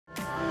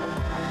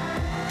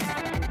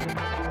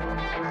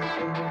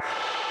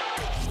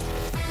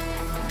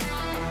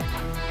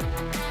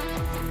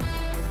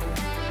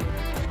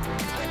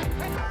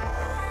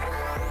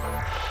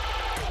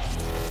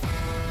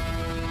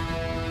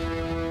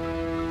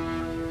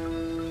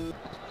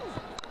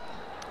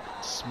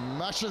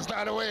smashes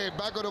that away,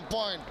 back of the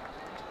point.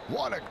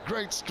 What a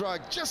great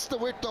strike, just the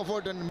width of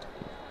it. And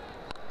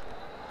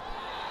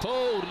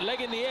pulled,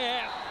 leg in the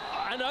air,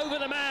 and over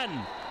the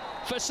man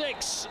for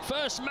 6.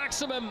 First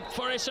maximum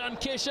for Ishan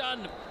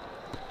Kishan.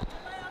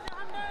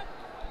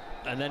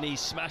 And then he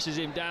smashes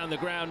him down the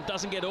ground,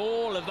 doesn't get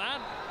all of that.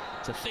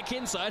 It's a thick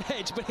inside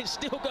edge, but it's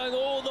still going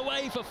all the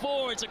way for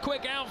 4. It's a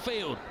quick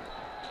outfield.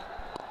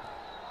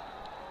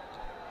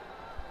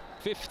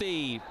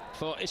 50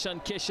 for Ishan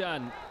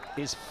Kishan,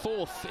 his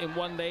 4th in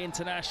one-day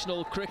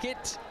international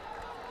cricket.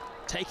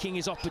 Taking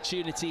his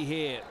opportunity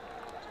here.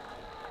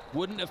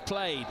 Wouldn't have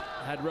played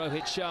had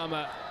Rohit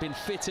Sharma been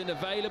fit and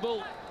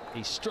available.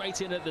 He's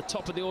straight in at the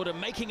top of the order,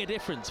 making a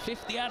difference.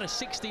 50 out of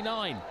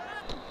 69.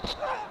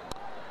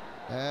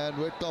 And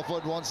width of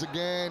it once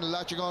again,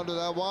 latching onto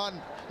that one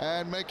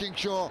and making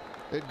sure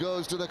it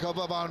goes to the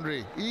cover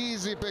boundary.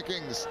 Easy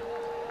pickings.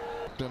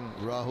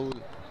 Rahul,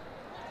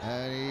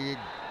 and he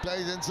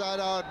plays inside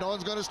out. No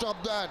one's going to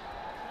stop that.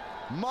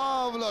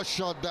 Marvelous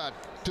shot that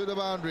to the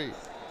boundary,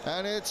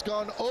 and it's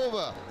gone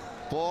over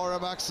for a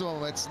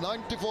maximum. It's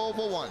 94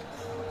 for 1.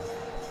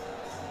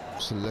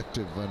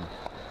 Selective, and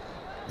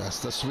that's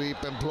the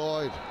sweep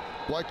employed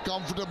quite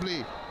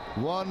comfortably,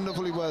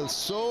 wonderfully well,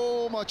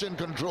 so much in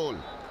control.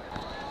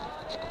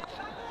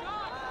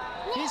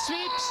 He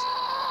sweeps,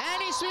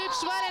 and he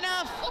sweeps well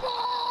enough.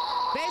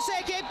 They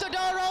say keep the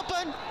door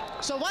open,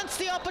 so once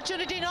the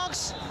opportunity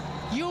knocks,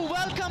 you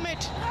welcome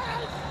it.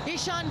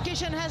 Ishan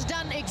Kishan has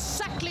done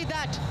exactly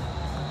that.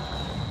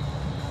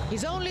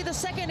 He's only the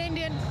 2nd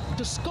Indian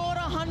to score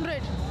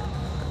 100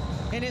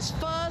 in his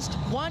first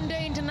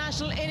one-day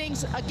international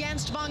innings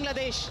against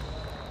Bangladesh.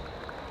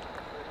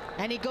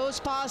 And he goes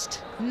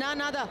past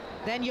none other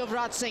than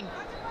Yuvraj Singh.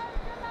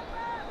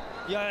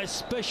 Yeah, a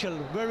special,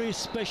 very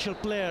special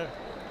player.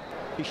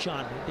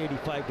 Ishan,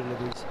 85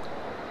 deliveries.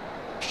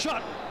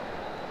 Shot!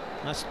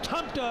 Has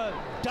thumped her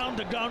down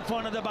the ground for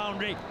another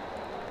boundary.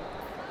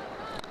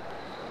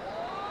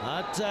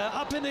 That's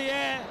up in the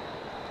air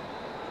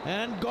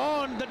and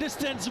gone the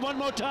distance one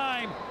more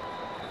time.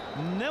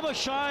 Never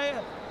shy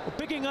of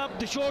picking up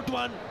the short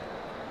one.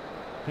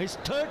 His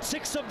 3rd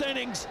 6 of the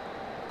innings.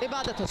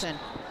 Ibadat Hussain.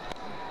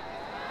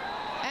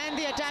 And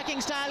the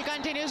attacking style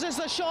continues. This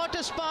is the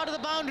shortest part of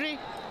the boundary.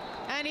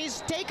 And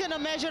he's taken a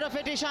measure of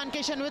it, Ishan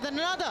Kishan, with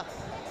another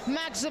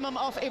maximum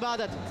of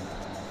Ibadat.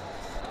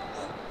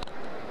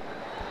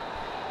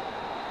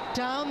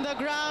 Down the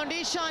ground,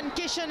 Ishan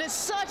Kishan is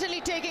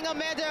certainly taking a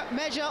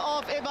measure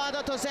of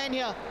Ibadat Hussain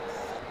here.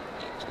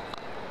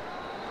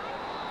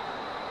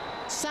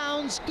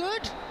 Sounds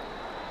good.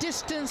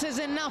 Distance is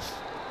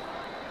enough.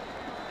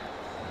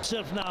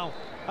 Self now,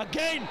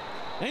 again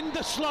in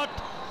the slot,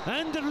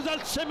 and the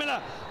result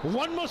similar.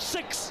 1 more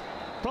 6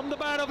 from the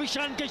bat of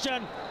Ishan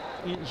Kishan.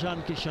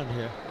 Ishan Kishan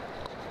here.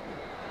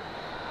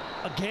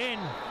 Again.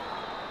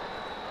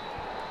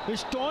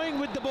 He's toying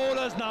with the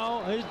bowlers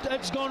now.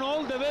 It's gone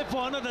all the way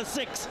for another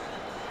 6.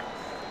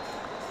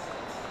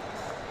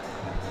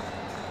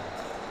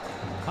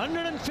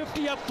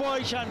 150 up for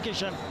Ishan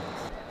Kishan.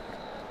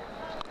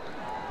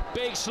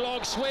 Big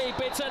slog sweep,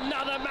 it's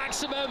another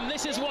maximum.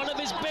 This is one of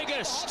his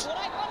biggest.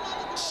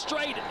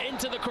 Straight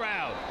into the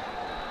crowd.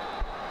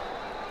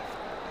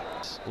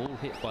 All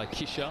hit by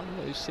Kishan,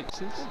 those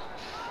 6s.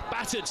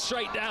 Battered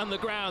straight down the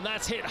ground,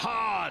 that's hit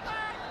hard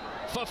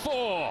for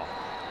 4.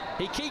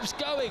 He keeps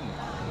going.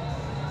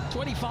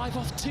 25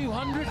 off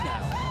 200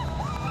 now.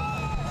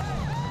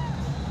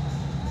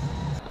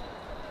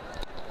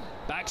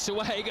 Backs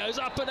away, goes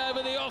up and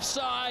over the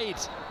offside.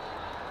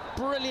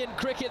 Brilliant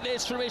cricket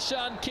this from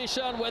Ishan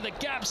Kishan. Where the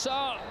gaps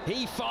are,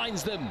 he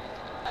finds them.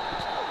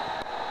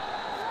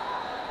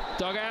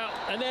 Dug out,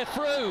 and they're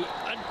through.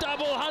 A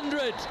double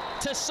 100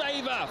 to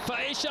savour for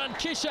Ishan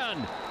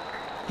Kishan.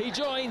 He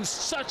joins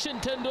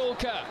Sachin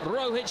Tendulkar,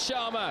 Rohit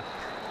Sharma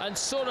and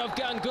Sourav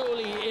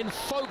Ganguly in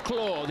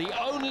folklore, the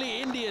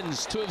only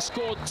Indians to have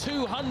scored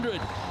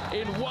 200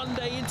 in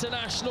one-day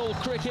international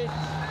cricket.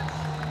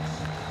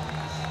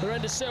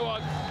 Virender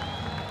Sehwag,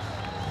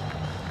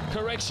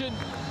 correction.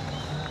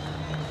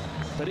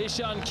 But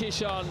Ishan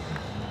Kishan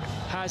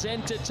has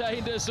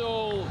entertained us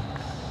all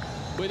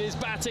with his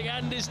batting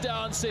and his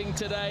dancing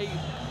today.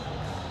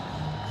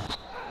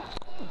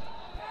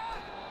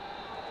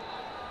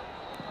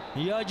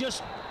 Yeah,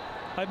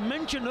 I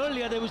mentioned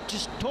earlier they was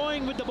just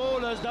toying with the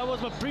bowlers. That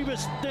was my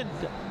previous stint.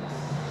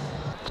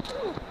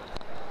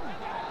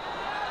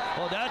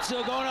 Oh, that's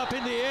gone up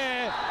in the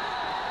air.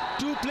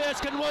 2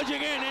 players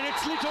converging in, and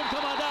it's Liton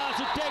Kamadas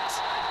who takes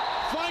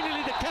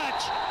finally the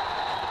catch,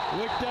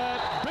 which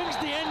brings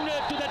the end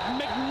to that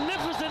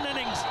magnificent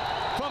innings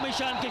from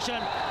Ishan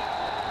Kishan.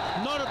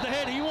 Not at the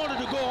head, he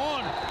wanted to go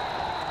on.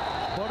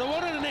 But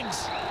what an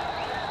innings.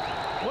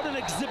 What an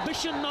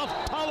exhibition of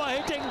power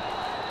hitting.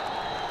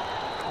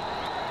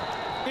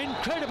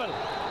 Incredible,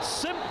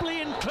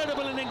 simply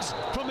incredible innings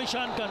from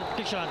Ishan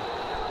Kishan.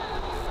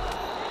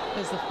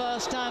 It's the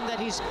first time that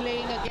he's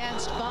playing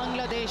against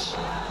Bangladesh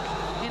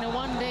in a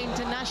one-day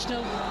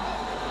international.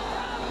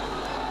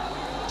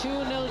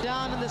 2-0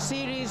 down in the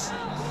series,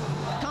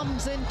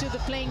 comes into the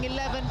playing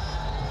 11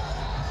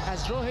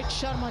 as Rohit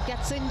Sharma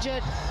gets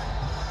injured,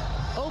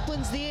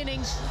 opens the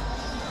innings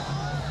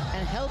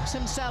and helps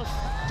himself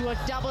to a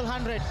double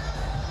 100.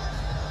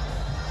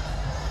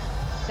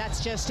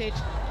 That's just it.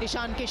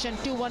 Ishan Kishan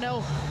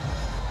 2-1-0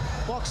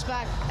 walks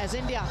back as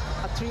India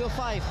are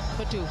 305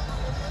 for 2.